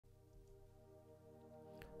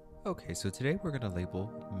Okay, so today we're going to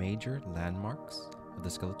label major landmarks of the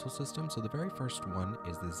skeletal system. So the very first one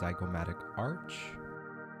is the zygomatic arch,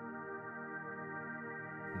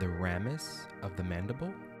 the ramus of the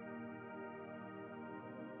mandible,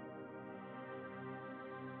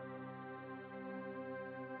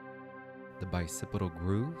 the bicipital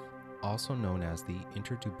groove, also known as the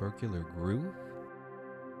intertubercular groove,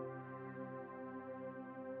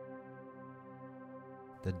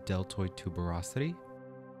 the deltoid tuberosity,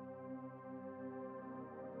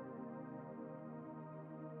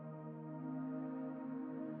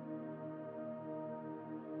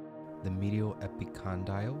 the medial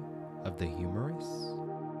epicondyle of the humerus,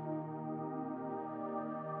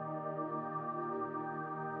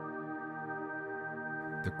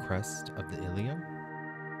 the crest of the ilium,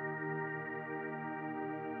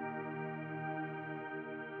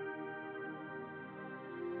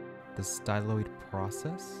 the styloid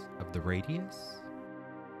process of the radius,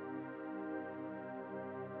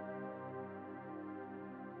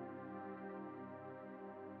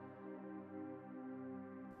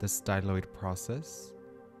 the styloid process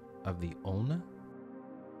of the ulna,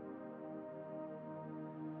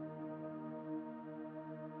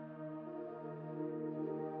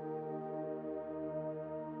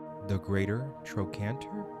 the greater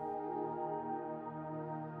trochanter,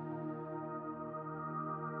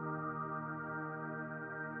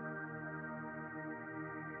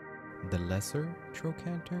 the lesser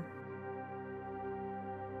trochanter,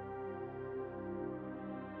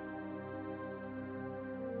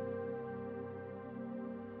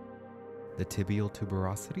 the tibial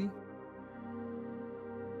tuberosity,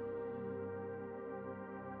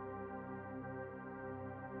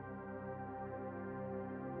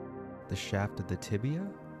 the shaft of the tibia,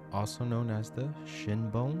 also known as the shin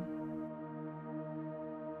bone,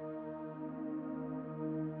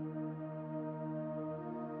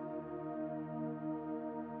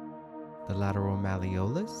 the lateral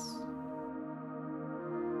malleolus,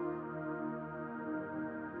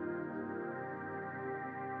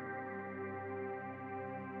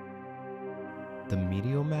 the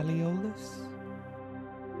medial malleolus,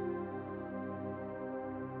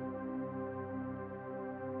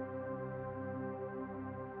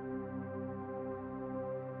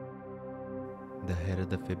 the head of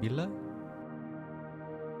the fibula,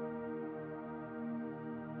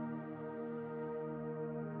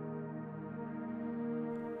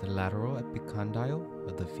 the lateral epicondyle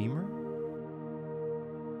of the femur,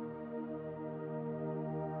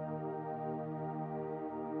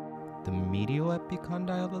 the medial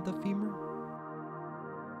epicondyle of the femur,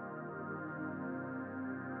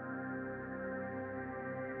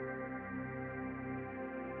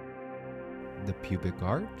 the pubic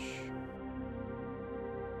arch,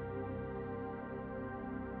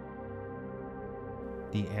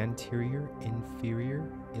 the anterior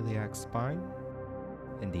inferior iliac spine,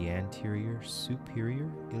 and the anterior superior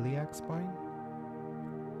iliac spine,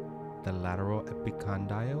 the lateral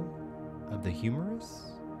epicondyle of the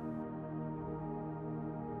humerus,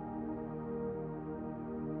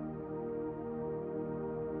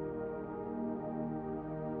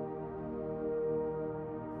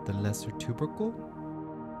 the lesser tubercle,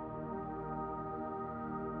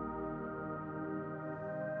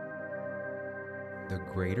 the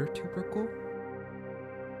greater tubercle,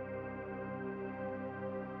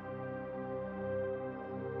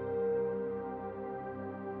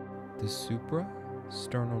 the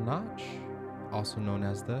suprasternal notch, also known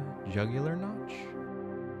as the jugular notch,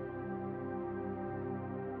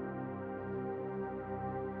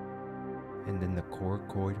 and then the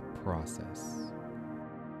coracoid process.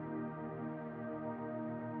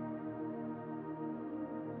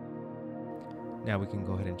 Now we can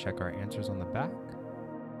go ahead and check our answers on the back.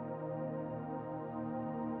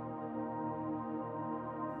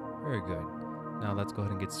 Very good. Now let's go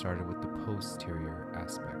ahead and get started with the posterior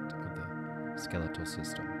aspect of the skeletal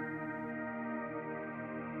system.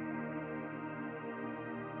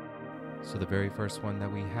 So the very first one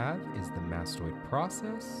that we have is the mastoid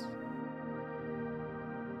process.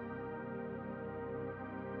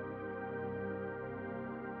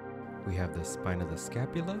 We have the spine of the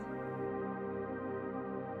scapula.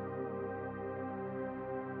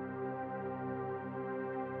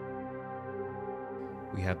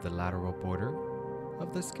 We have the lateral border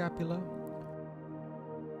of the scapula,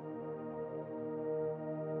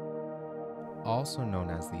 also known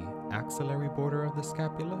as the axillary border of the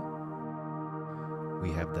scapula.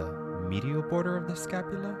 We have the medial border of the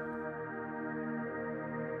scapula,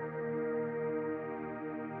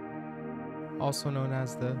 also known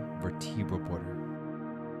as the vertebral border.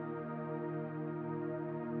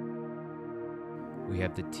 We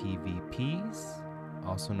have the TVPs,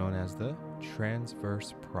 also known as the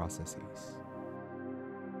transverse processes.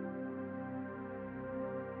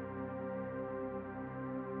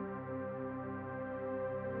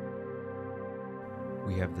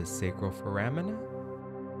 We have the sacral foramina.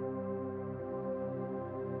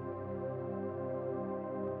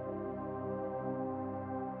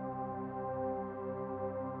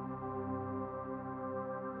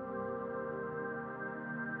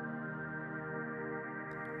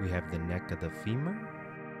 We have the neck of the femur.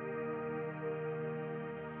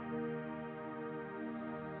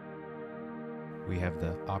 We have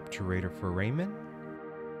the obturator foramen.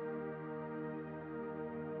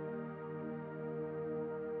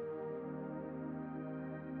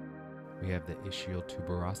 We have the ischial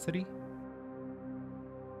tuberosity.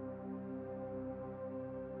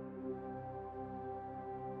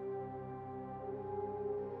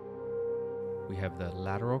 We have the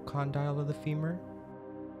lateral condyle of the femur.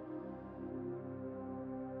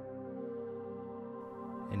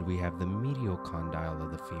 And we have the medial condyle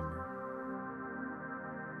of the femur.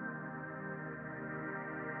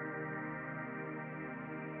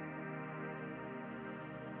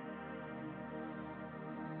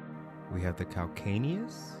 We have the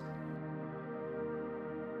calcaneus.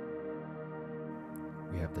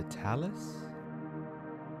 We have the talus.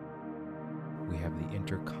 We have the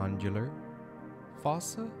intercondylar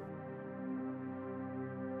fossa.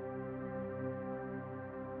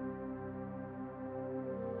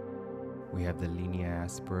 We have the linea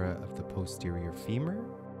aspera of the posterior femur.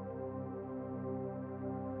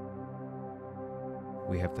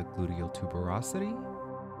 We have the gluteal tuberosity.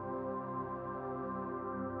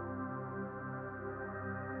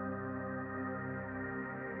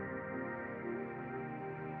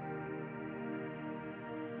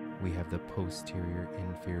 We have the posterior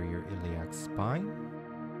inferior iliac spine.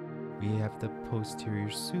 We have the posterior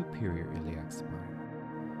superior iliac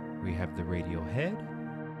spine. We have the radial head.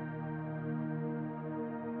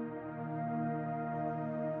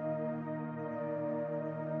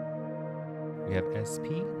 We have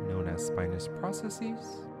SP, known as spinous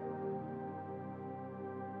processes.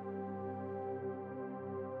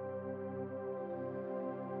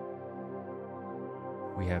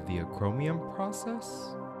 We have the acromion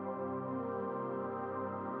process.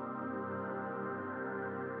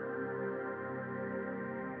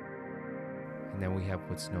 And then we have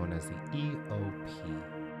what's known as the EOP,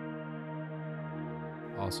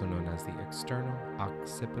 also known as the external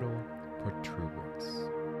occipital protuberance.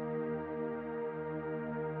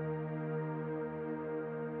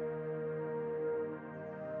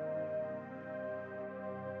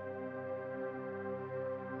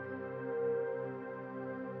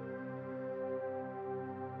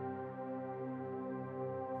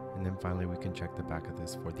 And then finally we can check the back of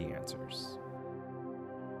this for the answers.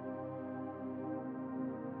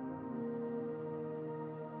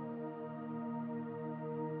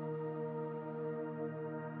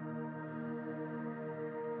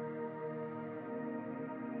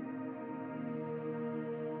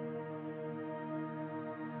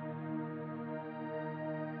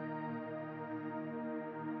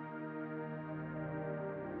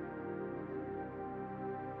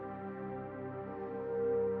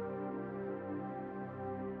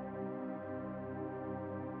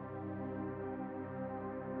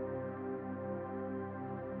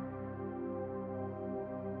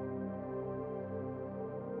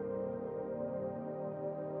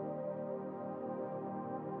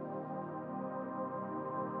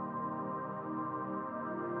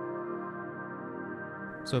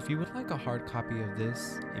 So if you would like a hard copy of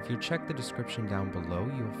this, if you check the description down below,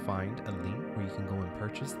 you'll find a link where you can go and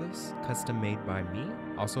purchase this, custom made by me.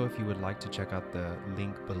 Also, if you would like to check out the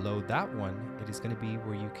link below that one, it is going to be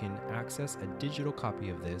where you can access a digital copy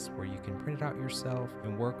of this, where you can print it out yourself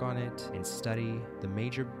and work on it and study the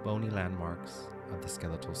major bony landmarks of the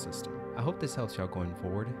skeletal system. I hope this helps y'all going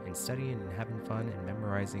forward and studying and having fun and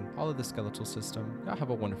memorizing all of the skeletal system. Y'all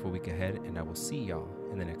have a wonderful week ahead, and I will see y'all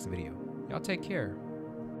in the next video. Y'all take care.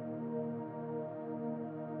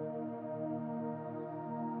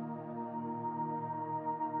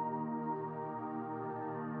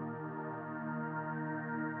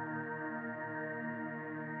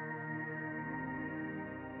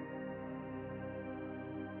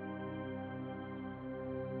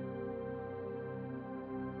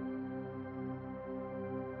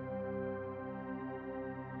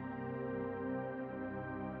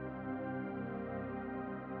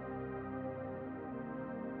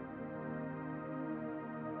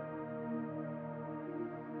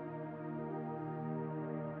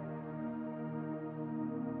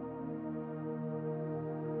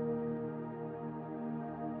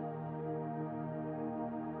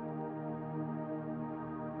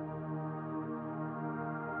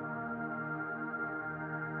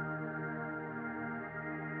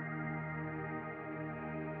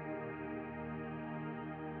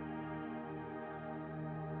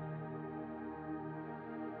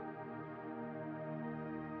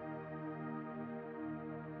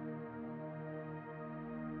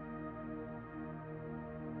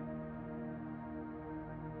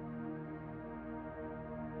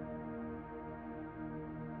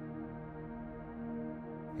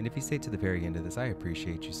 And if you stay to the very end of this, I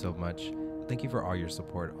appreciate you so much. Thank you for all your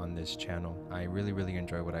support on this channel. I really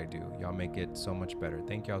enjoy what I do. Y'all make it so much better.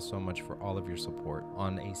 Thank y'all so much for all of your support.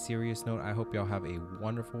 On a serious note, I hope y'all have a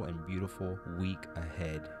wonderful and beautiful week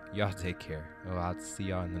ahead. Y'all take care. I'll see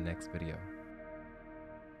y'all in the next video.